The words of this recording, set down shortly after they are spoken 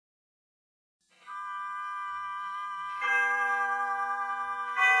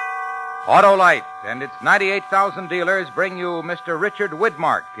Autolite and its 98,000 dealers bring you Mr. Richard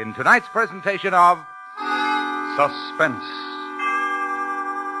Widmark in tonight's presentation of Suspense.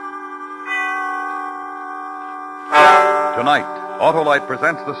 Tonight, Autolite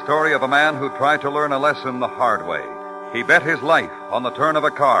presents the story of a man who tried to learn a lesson the hard way. He bet his life on the turn of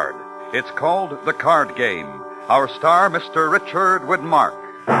a card. It's called The Card Game. Our star, Mr. Richard Widmark.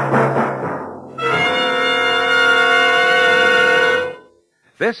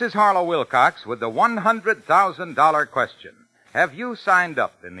 This is Harlow Wilcox with the $100,000 question. Have you signed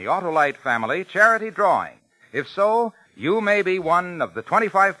up in the Autolite family charity drawing? If so, you may be one of the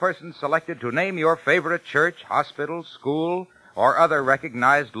 25 persons selected to name your favorite church, hospital, school, or other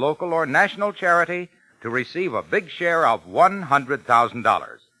recognized local or national charity to receive a big share of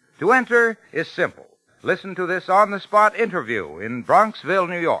 $100,000. To enter is simple. Listen to this on-the-spot interview in Bronxville,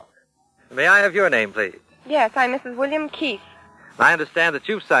 New York. May I have your name, please? Yes, I'm Mrs. William Keith. I understand that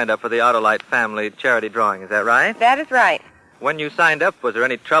you've signed up for the Autolite family charity drawing. Is that right? That is right. When you signed up, was there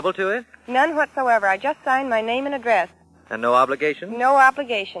any trouble to it? None whatsoever. I just signed my name and address. And no obligation? No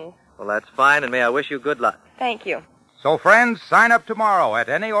obligations. Well, that's fine, and may I wish you good luck. Thank you. So, friends, sign up tomorrow at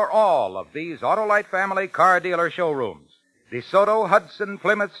any or all of these Autolite family car dealer showrooms. DeSoto, Hudson,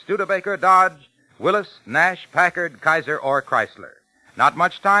 Plymouth, Studebaker, Dodge, Willis, Nash, Packard, Kaiser, or Chrysler. Not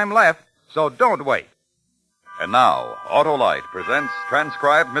much time left, so don't wait. And now, Autolite presents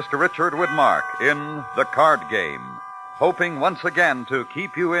transcribed Mr. Richard Widmark in The Card Game, hoping once again to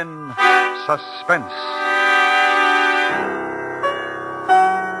keep you in suspense.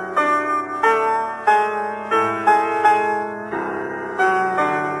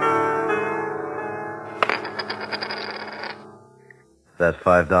 That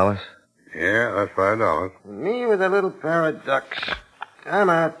 $5? Yeah, that's $5. Me with a little pair of ducks. I'm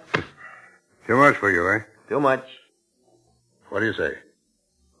out. Too much for you, eh? Too much. What do you say?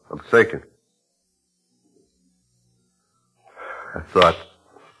 I'm forsaken. I thought.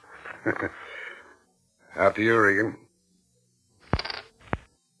 After you, Regan.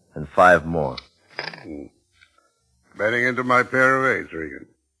 And 5 more. Betting into my pair of eights, Regan.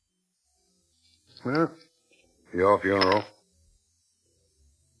 Well, your funeral.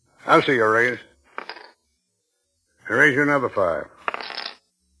 I'll see you raise. I raise you another 5.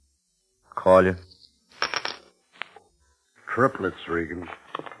 Call you. Triplets, Regan.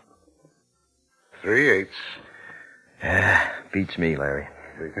 3 eights. Yeah, beats me, Larry.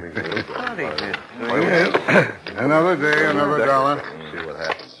 Another day, another dollar. See what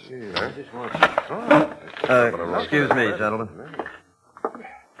happens. Excuse me, gentlemen.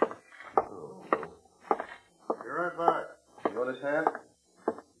 Be right back. You want his hand?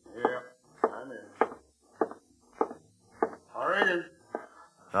 Yeah, I'm in. All right, Regan.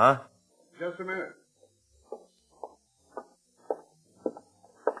 Huh? Just a minute.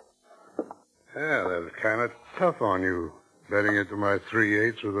 Yeah, that was kind of tough on you, betting into my 3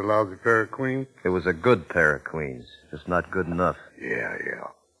 eights with a lousy pair of queens. It was a good pair of queens, just not good enough. Yeah.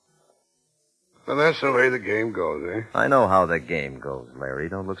 Well, that's the way the game goes, eh? I know how the game goes, Larry.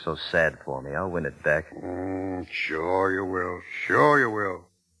 Don't look so sad for me. I'll win it back. Sure you will. Sure you will.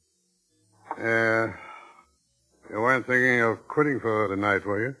 You weren't thinking of quitting for the night,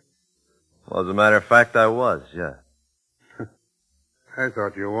 were you? Well, as a matter of fact, I was, yeah. I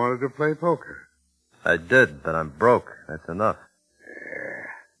thought you wanted to play poker. I did, but I'm broke. That's enough. Yeah.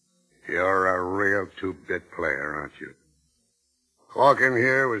 You're a real two-bit player, aren't you? Walk in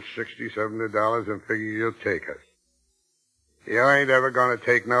here with $60, $70 and figure you'll take us. You ain't ever gonna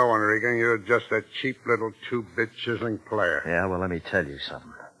take no one, Regan. You're just a cheap little two-bit chiseling player. Yeah, well, let me tell you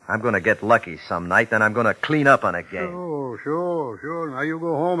something. I'm gonna get lucky some night, then I'm gonna clean up on a game. Sure. Now you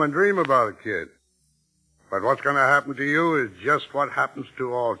go home and dream about it, kid. But what's gonna happen to you is just what happens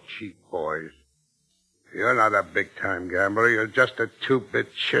to all cheap boys. You're not a big-time gambler. You're just a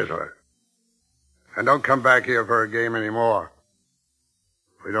two-bit chiseler. And don't come back here for a game anymore.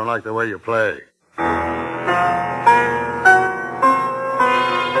 We don't like the way you play.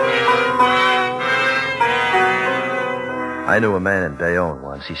 I knew a man in Bayonne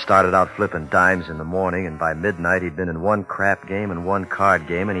once. He started out flipping dimes in the morning, and by midnight he'd been in 1 crap game and 1 card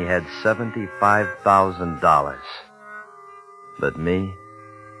game, and he had $75,000. But me,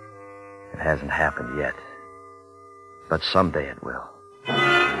 it hasn't happened yet. But someday it will.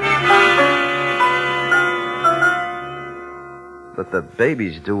 But the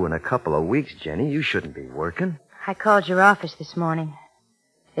baby's due in a couple of weeks, Jenny. You shouldn't be working. I called your office this morning.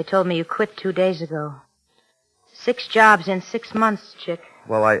 They told me you quit 2 days ago. 6 jobs in 6 months, Chick.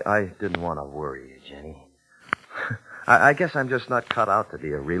 Well, I didn't want to worry you, Jenny. I guess I'm just not cut out to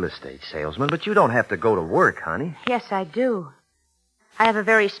be a real estate salesman, but you don't have to go to work, honey. Yes, I do. I have a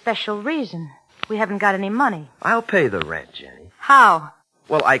very special reason. We haven't got any money. I'll pay the rent, Jenny. How?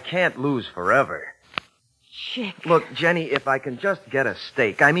 Well, I can't lose forever. Chick. Look, Jenny, if I can just get a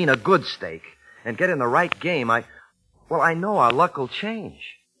steak, I mean a good steak, and get in the right game, I know our luck will change.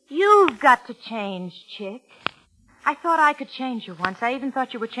 You've got to change, Chick. I thought I could change you once. I even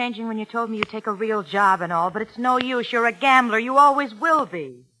thought you were changing when you told me you'd take a real job and all, but it's no use. You're a gambler. You always will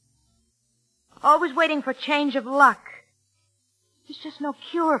be. Always waiting for change of luck. There's just no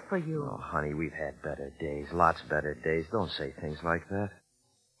cure for you. Oh, honey, we've had better days, lots better days. Don't say things like that.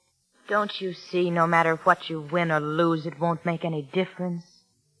 Don't you see, no matter what you win or lose, it won't make any difference?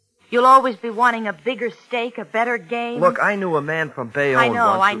 You'll always be wanting a bigger stake, a better game. Look, I knew a man from Bayonne I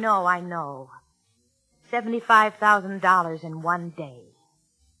once know. $75,000 in one day.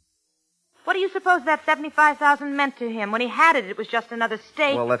 What do you suppose that $75,000 meant to him? When he had it, it was just another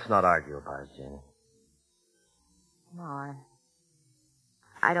stake. Well, let's not argue about it, Jenny. No,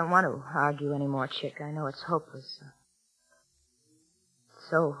 I don't want to argue anymore, Chick. I know it's hopeless.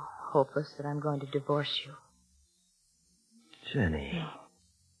 So hopeless that I'm going to divorce you. Jenny.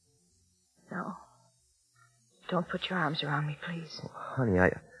 No. Don't put your arms around me, please. Oh, honey,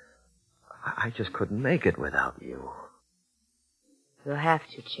 I just couldn't make it without you. You'll have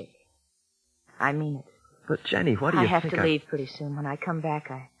to, Chick. I mean it. But, Jenny, what do you think? I have to leave pretty soon. When I come back,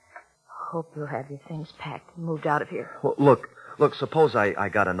 I hope you'll have your things packed and moved out of here. Well, look, suppose I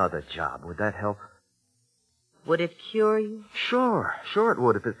got another job. Would that help? Would it cure you? Sure it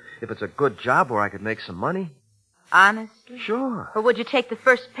would. If it's a good job where I could make some money. Honestly? Sure. Or would you take the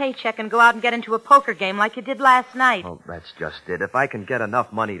first paycheck and go out and get into a poker game like you did last night? Oh, that's just it. If I can get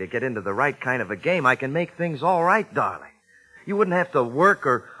enough money to get into the right kind of a game, I can make things all right, darling. You wouldn't have to work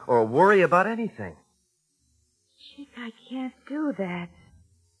or worry about anything. Chick, I can't do that.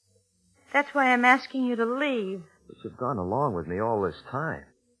 That's why I'm asking you to leave. But you've gone along with me all this time.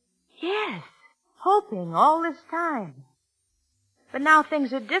 Yes, hoping all this time. But now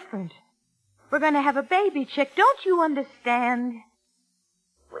things are different. We're going to have a baby, Chick. Don't you understand?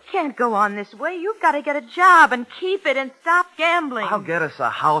 We can't go on this way. You've got to get a job and keep it and stop gambling. I'll get us a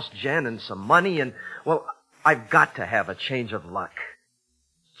house, Jen, and some money, and, well, I've got to have a change of luck.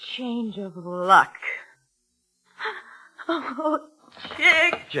 Change of luck. Oh,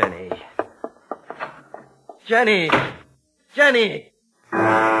 Chick. Jenny. Jenny!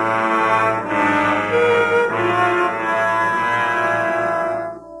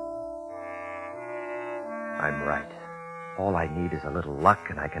 I'm right. All I need is a little luck,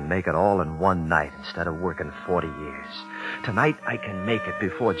 and I can make it all in one night instead of working 40 years. Tonight, I can make it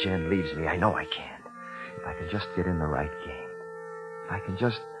before Jen leaves me. I know I can. If I can just get in the right game. If I can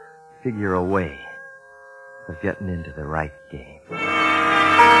just figure a way of getting into the right game.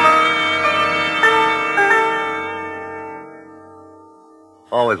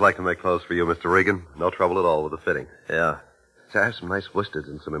 Always like to make clothes for you, Mr. Regan. No trouble at all with the fitting. Yeah. So I have some nice wosteds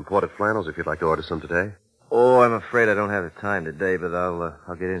and some imported flannels if you'd like to order some today. Oh, I'm afraid I don't have the time today, but I'll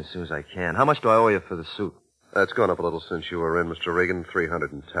get in as soon as I can. How much do I owe you for the suit? It's gone up a little since you were in, Mr. Regan.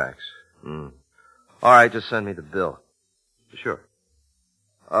 $300 in tax. All right, just send me the bill. Sure.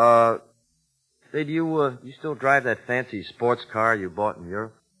 Say, do you still drive that fancy sports car you bought in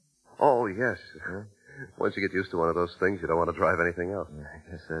Europe? Oh, yes. Once you get used to one of those things, you don't want to drive anything else. Yeah, I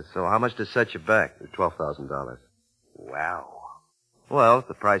guess that's so. How much to set you back? $12,000. Wow. Well, at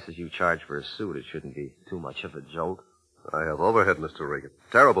the prices you charge for a suit, it shouldn't be too much of a jolt. I have overhead, Mr. Regan.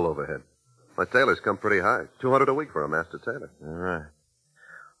 Terrible overhead. My tailors come pretty high. $200 a week for a master tailor. All right.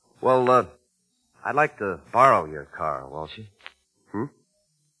 Well, I'd like to borrow your car, Walshy.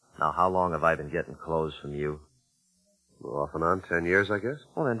 Now, how long have I been getting clothes from you? Well, off and on, 10 years, I guess.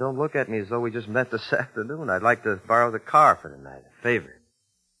 Well, then don't look at me as though we just met this afternoon. I'd like to borrow the car for the night. A favor.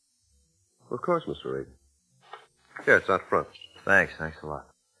 Of course, Mr. Regan. Here, it's out front. Thanks a lot.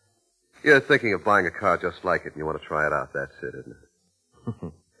 You're thinking of buying a car just like it, and you want to try it out. That's it, isn't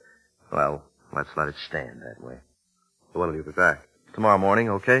it? Well, let's let it stand that way. When will you be back? Tomorrow morning,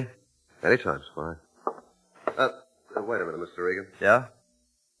 okay? Anytime's fine. Wait a minute, Mr. Regan. Yeah?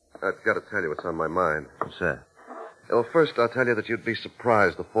 I've got to tell you what's on my mind. What's that? Well, first, I'll tell you that you'd be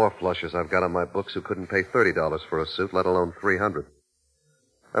surprised the four flushers I've got on my books who couldn't pay $30 for a suit, let alone $300.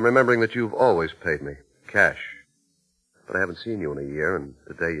 I'm remembering that you've always paid me. Cash. But I haven't seen you in a year, and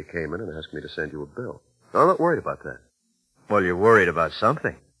today you came in and asked me to send you a bill. No, I'm not worried about that. Well, you're worried about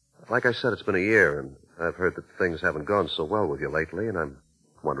something. Like I said, it's been a year, and I've heard that things haven't gone so well with you lately, and I'm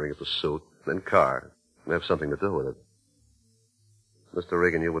wondering if the suit and car have something to do with it. Mr.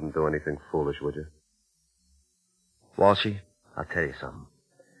 Regan, you wouldn't do anything foolish, would you? Walshy, I'll tell you something.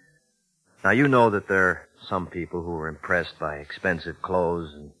 Now, you know that there are some people who are impressed by expensive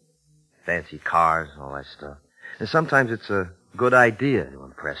clothes and fancy cars and all that stuff. And sometimes it's a good idea to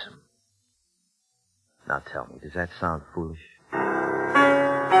impress them. Now tell me, does that sound foolish? The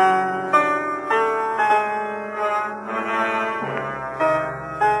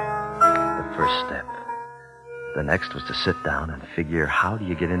first step. The next was to sit down and figure how do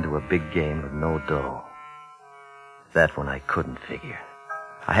you get into a big game with no dough. That one I couldn't figure.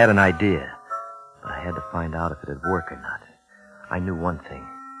 I had an idea, but I had to find out if it'd work or not. I knew one thing.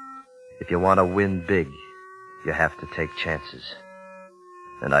 If you want to win big, you have to take chances.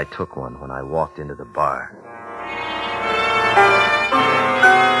 And I took one when I walked into the bar.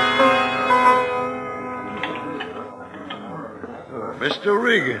 Mr.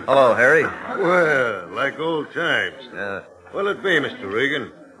 Regan. Hello, Harry. Well, like old times. What'll it be, Mr.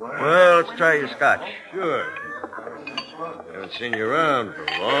 Regan? Well, let's try your scotch. Sure. Haven't seen you around for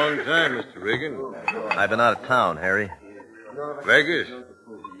a long time, Mr. Regan. I've been out of town, Harry. Vegas?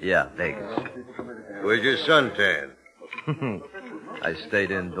 Yeah, Vegas. Where's your suntan? I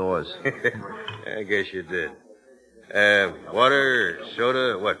stayed indoors. I guess you did. Water,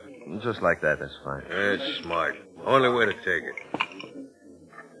 soda, what? Just like that, that's fine. That's smart. Only way to take it.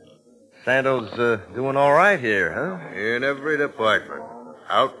 Sando's doing all right here, huh? In every department.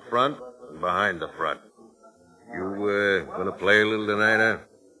 Out front and behind the front. You, gonna play a little tonight, huh?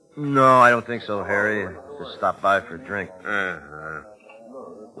 No, I don't think so, Harry. Just stop by for a drink. Uh-huh.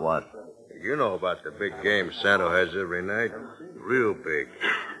 What? You know about the big game Santo has every night? Real big.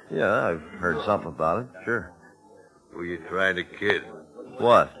 Yeah, I've heard something about it, sure. Who you trying to kid?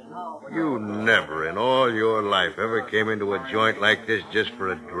 What? You never in all your life ever came into a joint like this just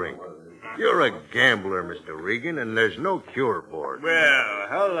for a drink. You're a gambler, Mr. Regan, and there's no cure for it. Well,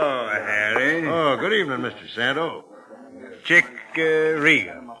 hello, Harry. Oh, good evening, Mr. Santo. Chick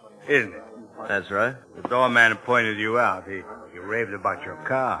Regan, isn't it? That's right. The doorman pointed you out. He raved about your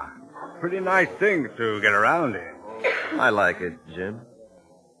car. Pretty nice thing to get around in. I like it, Jim.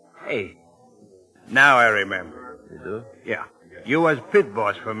 Hey, now I remember. You do? Yeah. You was pit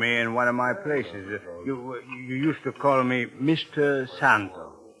boss for me in one of my places. You used to call me Mr. Santo.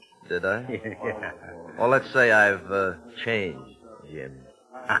 Did I? Yeah. Well, let's say I've changed, Jim.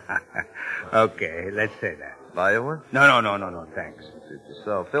 Okay, let's say that. Buy you one? No, thanks.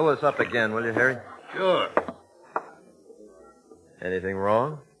 So, fill this up again, will you, Harry? Sure. Anything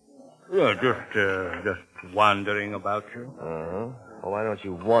wrong? Yeah, just wondering about you. Uh-huh. Well, why don't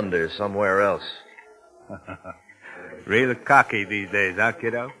you wander somewhere else? Real cocky these days, huh,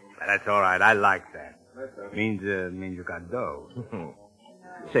 kiddo? That's all right. I like that. Means you got dough.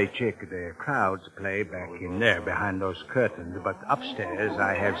 Say, Chick, the crowds play back in there behind those curtains, but upstairs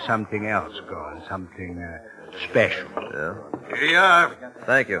I have something else going, something special. Yeah? Here you are.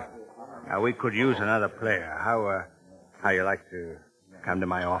 Thank you. Now, we could use another player. How you like to come to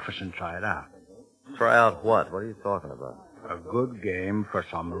my office and try it out? Try out what? What are you talking about? A good game for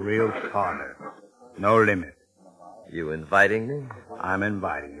some real fodder. No limit. You inviting me? I'm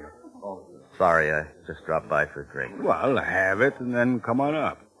inviting you. Sorry, I just dropped by for a drink. Well, have it and then come on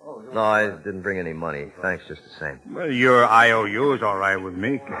up. No, I didn't bring any money. Thanks just the same. Well, your IOU is all right with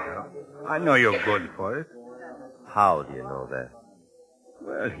me, kiddo. I know you're good for it. How do you know that?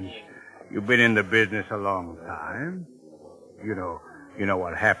 Well, you've been in the business a long time. You know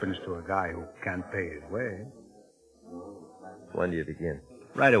what happens to a guy who can't pay his way. When do you begin?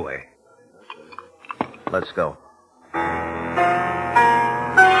 Right away. Let's go.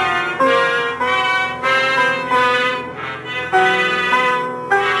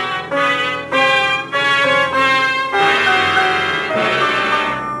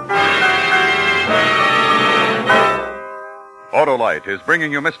 Autolite is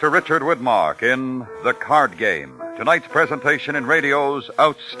bringing you Mr. Richard Widmark in The Card Game. Tonight's presentation in radio's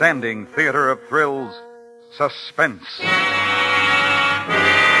outstanding theater of thrills, Suspense.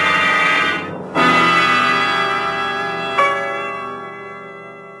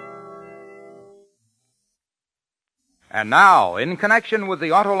 And now, in connection with the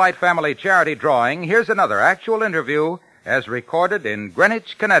Autolite family charity drawing, here's another actual interview as recorded in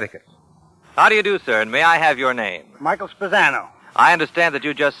Greenwich, Connecticut. How do you do, sir, and may I have your name? Michael Spazzano. I understand that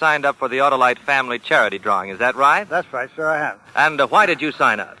you just signed up for the Autolite family charity drawing. Is that right? That's right, sir, I have. And why did you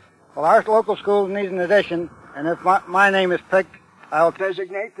sign up? Well, our local schools need an addition, and if my name is picked, I'll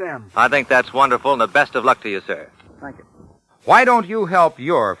designate them. I think that's wonderful, and the best of luck to you, sir. Thank you. Why don't you help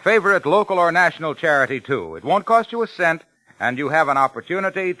your favorite local or national charity, too? It won't cost you a cent, and you have an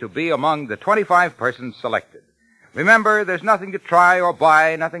opportunity to be among the 25 persons selected. Remember, there's nothing to try or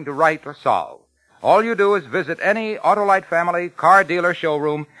buy, nothing to write or solve. All you do is visit any Autolite family car dealer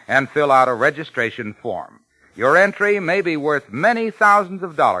showroom and fill out a registration form. Your entry may be worth many thousands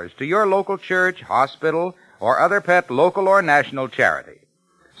of dollars to your local church, hospital, or other pet local or national charity.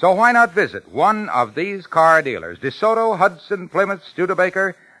 So why not visit one of these car dealers, DeSoto, Hudson, Plymouth,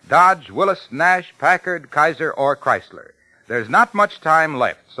 Studebaker, Dodge, Willis, Nash, Packard, Kaiser, or Chrysler. There's not much time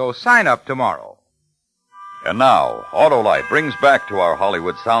left, so sign up tomorrow. And now, Autolite brings back to our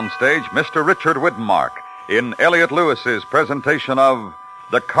Hollywood soundstage Mr. Richard Widmark in Elliot Lewis's presentation of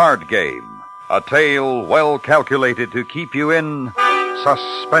The Card Game, a tale well calculated to keep you in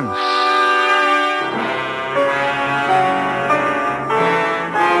suspense.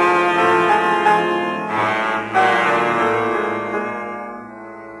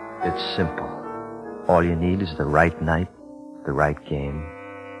 It's simple. All you need is the right night, the right game,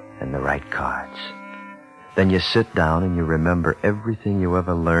 and the right cards. Then you sit down and you remember everything you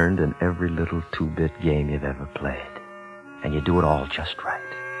ever learned in every little two-bit game you've ever played. And you do it all just right.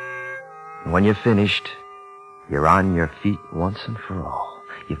 And when you're finished, you're on your feet once and for all.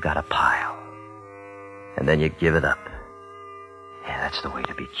 You've got a pile. And then you give it up. Yeah, that's the way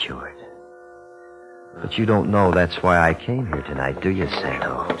to be cured. But you don't know that's why I came here tonight, do you,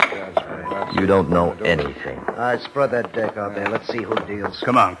 Santo? You don't know anything. All right, spread that deck out there. Let's see who deals.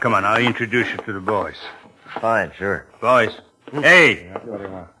 Come on. I'll introduce you to the boys. Fine, sure. Boys. Hey!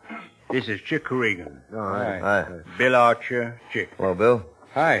 This is Chick Regan. All right. Hi. Bill Archer, Chick. Hello, Bill.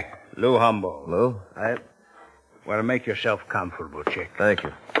 Hi. Lou Humboldt. Lou? Hi. Well, make yourself comfortable, Chick. Thank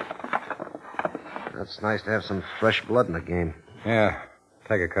you. That's nice to have some fresh blood in the game. Yeah.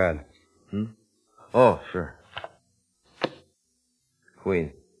 Take a card. Oh, sure.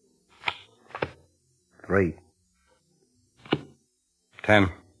 Queen. 3. 10.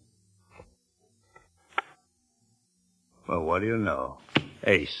 Well, what do you know?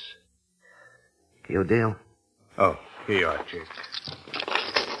 Ace. You deal? Oh, here you are, Chick.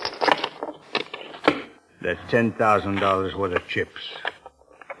 That's $10,000 worth of chips.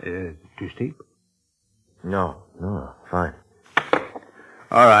 Too steep? No, fine.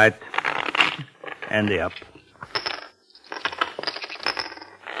 All right. Ante up.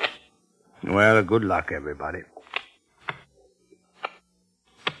 Well, good luck, everybody.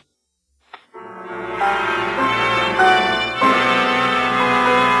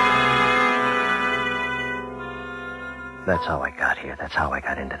 That's how I got here. That's how I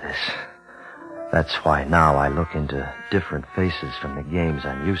got into this. That's why now I look into different faces from the games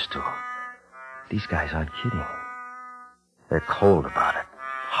I'm used to. These guys aren't kidding. They're cold about it.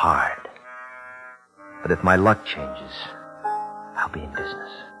 Hard. But if my luck changes, I'll be in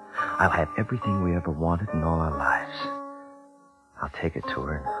business. I'll have everything we ever wanted in all our lives. I'll take it to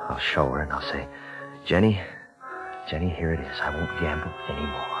her, and I'll show her, and I'll say, Jenny, here it is. I won't gamble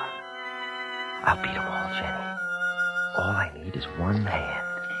anymore. I'll beat them all, Jenny. All I need is one hand.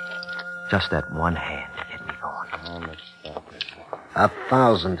 Just that one hand to get me going. Oh, let's stop this.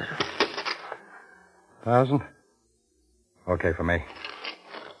 1,000. 1,000? Okay for me.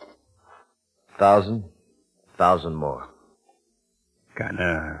 1,000? 1,000 more. Kind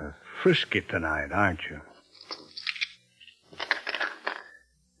of frisky tonight, aren't you?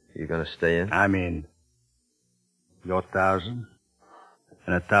 You gonna stay in? I mean, your 1,000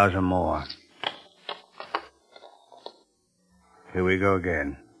 and 1,000 more. Here we go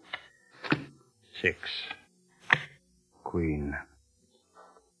again. 6. Queen.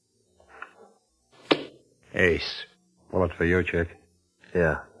 Ace. Bullet for you, Chick.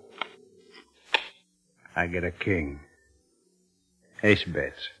 Yeah. I get a king. Ace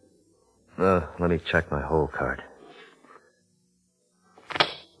bets. Let me check my hole card.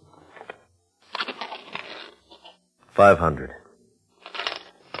 $500.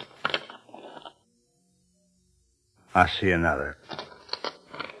 I see another.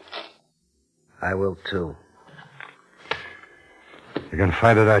 I will, too. You can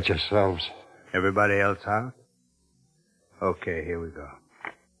fight it out yourselves. Everybody else out? Okay, here we go.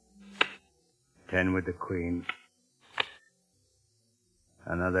 10 with the queen.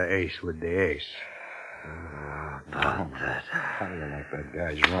 Another ace with the ace. About that. How do you like that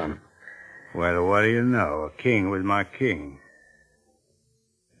guy's run? Well, what do you know? A king with my king.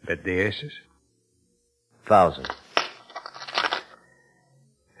 Bet the aces? 1,000.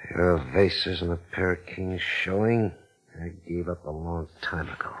 Your vases and a pair of kings showing. I gave up a long time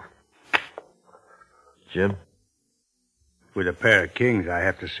ago. Jim? With a pair of kings, I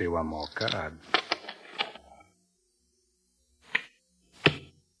have to see one more card.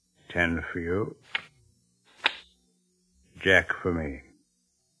 10 for you. Jack for me.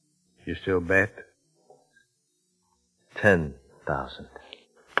 You still bet? 10,000.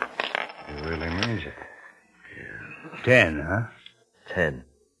 He really means it. 10, huh? 10.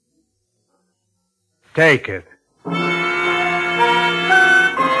 Take it.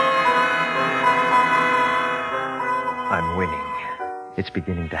 I'm winning. It's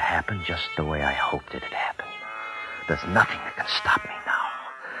beginning to happen just the way I hoped it'd happen. There's nothing that can stop me now.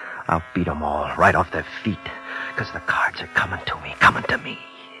 I'll beat them all right off their feet, because the cards are coming to me.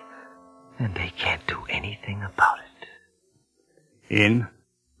 And they can't do anything about it. In?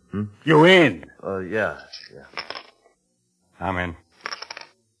 You in? Yeah. I'm in.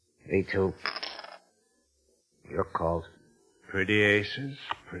 Me too. You're called. Pretty aces,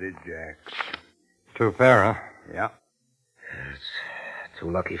 pretty jacks. 2 pair, huh? Yeah. It's too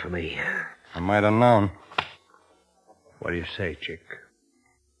lucky for me. I might have known. What do you say, Chick?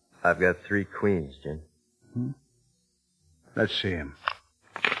 I've got 3 queens, Jim. Let's see him.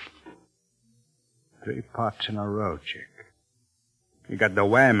 3 pots in a row, Chick. You got the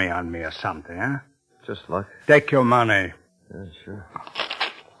whammy on me or something, huh? Just luck. Take your money. Yeah, sure.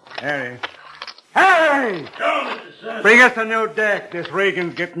 Harry! Harry! Bring us a new deck. This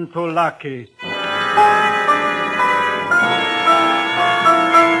Regan's getting too lucky.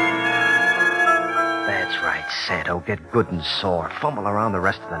 That's right, Santo. Get good and sore. Fumble around the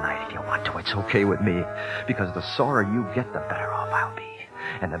rest of the night if you want to. It's okay with me. Because the sorer you get, the better off I'll be.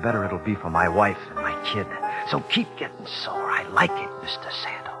 And the better it'll be for my wife and my kid. So keep getting sore. I like it, Mr.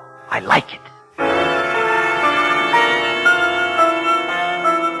 Santo. I like it.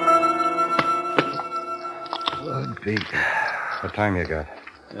 Pete. What time you got?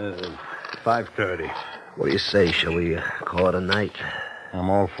 5:30. What do you say? Shall we call it a night? I'm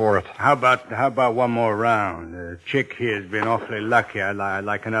all for it. How about one more round? Chick here's been awfully lucky. I'd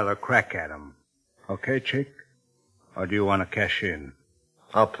like another crack at him. Okay, Chick? Or do you want to cash in?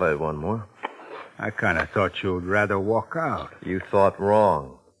 I'll play one more. I kind of thought you'd rather walk out. You thought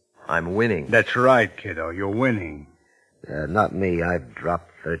wrong. I'm winning. That's right, kiddo. You're winning. Not me. I've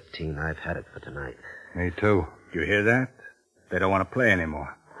dropped 13. I've had it for tonight. Me too. You hear that? They don't want to play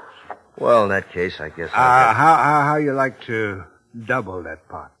anymore. Well, in that case, I guess how you like to double that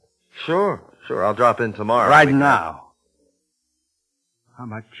pot? Sure. I'll drop in tomorrow. Right now. How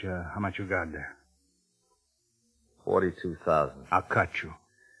much you got there? 42,000. I'll cut you.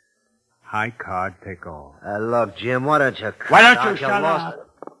 High card, take all. Look, Jim, why don't you... Why don't you shut up?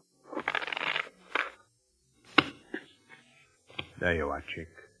 There you are, Chick.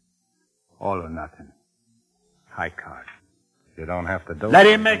 All or nothing. High card. You don't have to do it. Let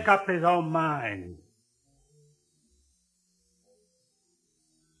him make up his own mind.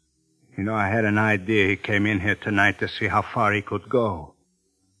 You know, I had an idea he came in here tonight to see how far he could go.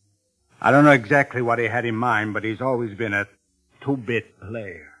 I don't know exactly what he had in mind, but he's always been a 2-bit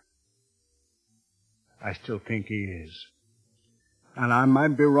player. I still think he is. And I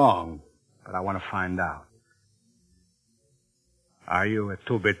might be wrong, but I want to find out. Are you a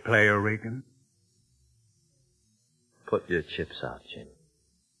 2-bit player, Regan? Put your chips out,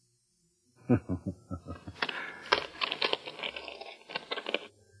 Jim.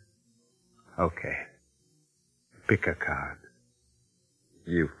 Okay. Pick a card.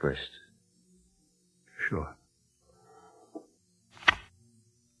 You first. Sure.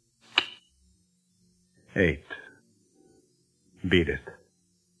 8. Beat it.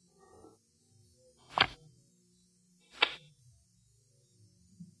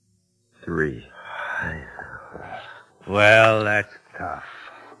 3. Well, that's tough.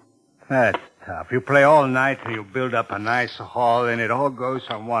 That's tough. You play all night till you build up a nice haul, and it all goes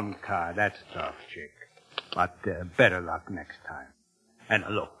on one card. That's tough, Chick. But better luck next time. And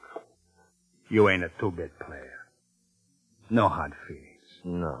look, you ain't a 2-bit player. No hard feelings.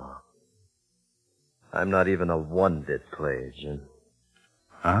 No. I'm not even a 1-bit player, Jim.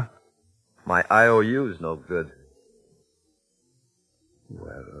 Huh? My IOU's no good.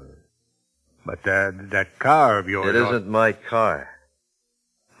 Well, but that car of yours... It isn't my car.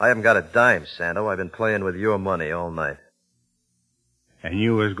 I haven't got a dime, Santo. I've been playing with your money all night. And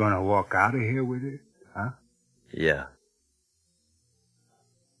you was going to walk out of here with it, huh? Yeah.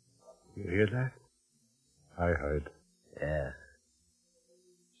 You hear that? I heard. Yeah.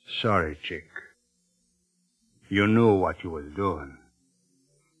 Sorry, Chick. You knew what you was doing.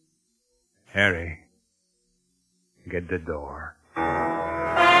 Harry, get the door.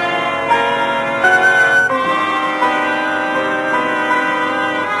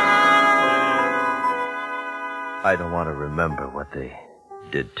 I don't want to remember what they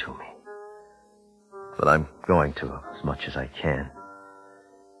did to me. But I'm going to as much as I can.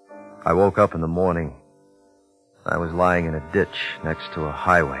 I woke up in the morning. I was lying in a ditch next to a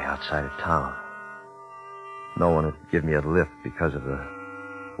highway outside of town. No one would give me a lift because of the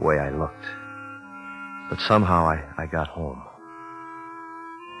the way I looked. But somehow I got home.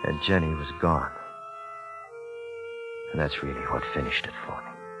 And Jenny was gone. And that's really what finished it for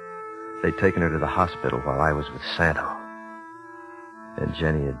me. They'd taken her to the hospital while I was with Santo. And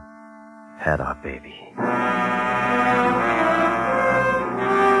Jenny had our baby.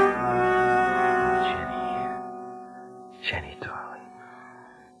 Jenny, darling.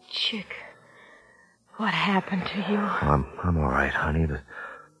 Chick, what happened to you? I'm all right, honey. But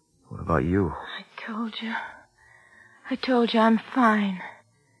what about you? I told you I'm fine.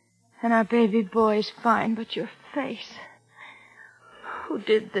 And our baby boy's fine, but your face. Who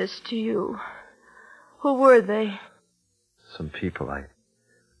did this to you? Who were they? Some people I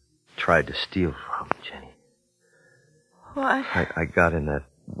tried to steal from, Jenny. What? I got in that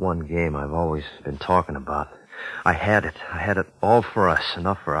one game I've always been talking about. I had it. I had it all for us.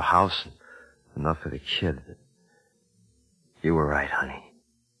 Enough for a house and enough for the kid. You were right, honey.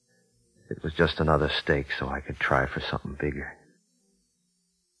 It was just another stake so I could try for something bigger.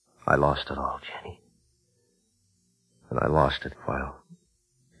 I lost it all, Jenny. And I lost it while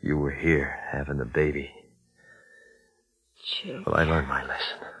you were here having the baby. Chick. Well, I learned my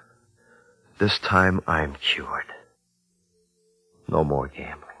lesson. This time I'm cured. No more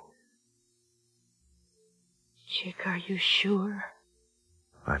gambling. Chick, are you sure?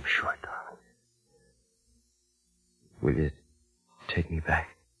 I'm sure, darling. Will you take me back?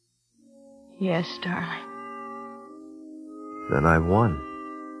 Yes, darling. Then I won,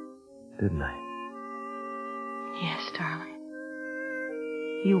 didn't I? Yes, darling.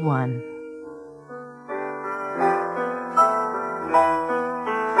 You won.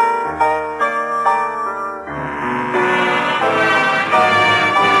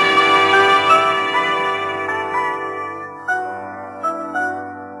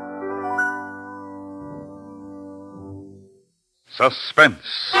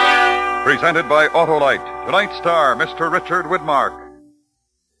 Suspense. Presented by Autolite. Tonight's star, Mr. Richard Widmark.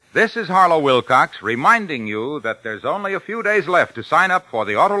 This is Harlow Wilcox reminding you that there's only a few days left to sign up for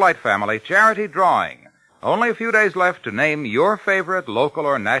the Autolite Family Charity Drawing. Only a few days left to name your favorite local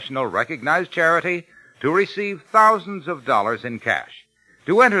or national recognized charity to receive thousands of dollars in cash.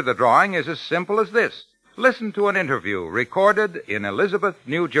 To enter the drawing is as simple as this. Listen to an interview recorded in Elizabeth,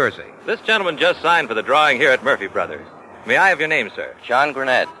 New Jersey. This gentleman just signed for the drawing here at Murphy Brothers. May I have your name, sir? John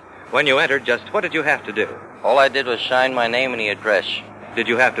Gurnett. When you entered, just what did you have to do? All I did was sign my name and the address. Did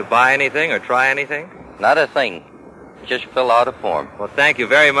you have to buy anything or try anything? Not a thing. Just fill out a form. Well, thank you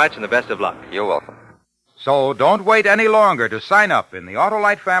very much and the best of luck. You're welcome. So don't wait any longer to sign up in the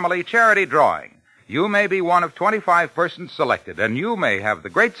Autolite Family Charity Drawing. You may be one of 25 persons selected, and you may have the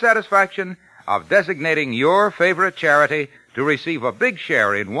great satisfaction of designating your favorite charity to receive a big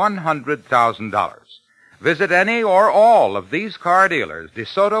share in $100,000. Visit any or all of these car dealers,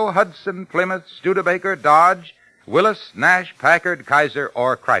 DeSoto, Hudson, Plymouth, Studebaker, Dodge, Willis, Nash, Packard, Kaiser,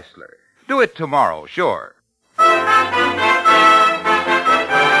 or Chrysler. Do it tomorrow, sure.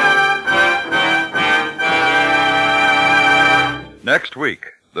 Next week,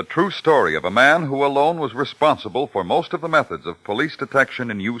 the true story of a man who alone was responsible for most of the methods of police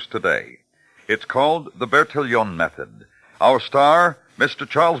detection in use today. It's called the Bertillon method. Our star, Mr.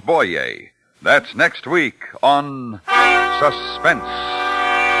 Charles Boyer. That's next week on Suspense.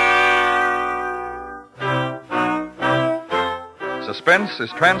 Suspense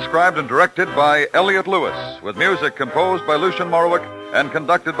is transcribed and directed by Elliot Lewis, with music composed by Lucien Morawick and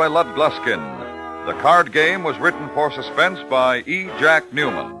conducted by Lud Gluskin. The Card Game was written for Suspense by E. Jack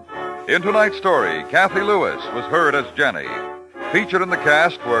Newman. In tonight's story, Kathy Lewis was heard as Jenny. Featured in the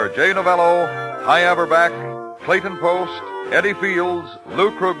cast were Jay Novello, Hy Averback, Clayton Post, Eddie Fields,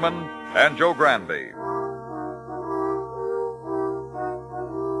 Lou Krugman, and Joe Granby.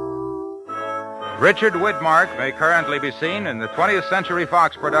 Richard Widmark may currently be seen in the 20th Century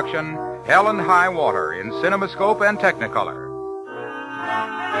Fox production Hell and High Water in CinemaScope and Technicolor.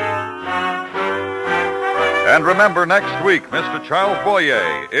 And remember next week, Mr. Charles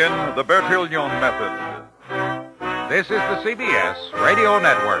Boyer in the Bertillon method. This is the CBS Radio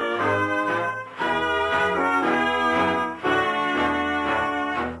Network.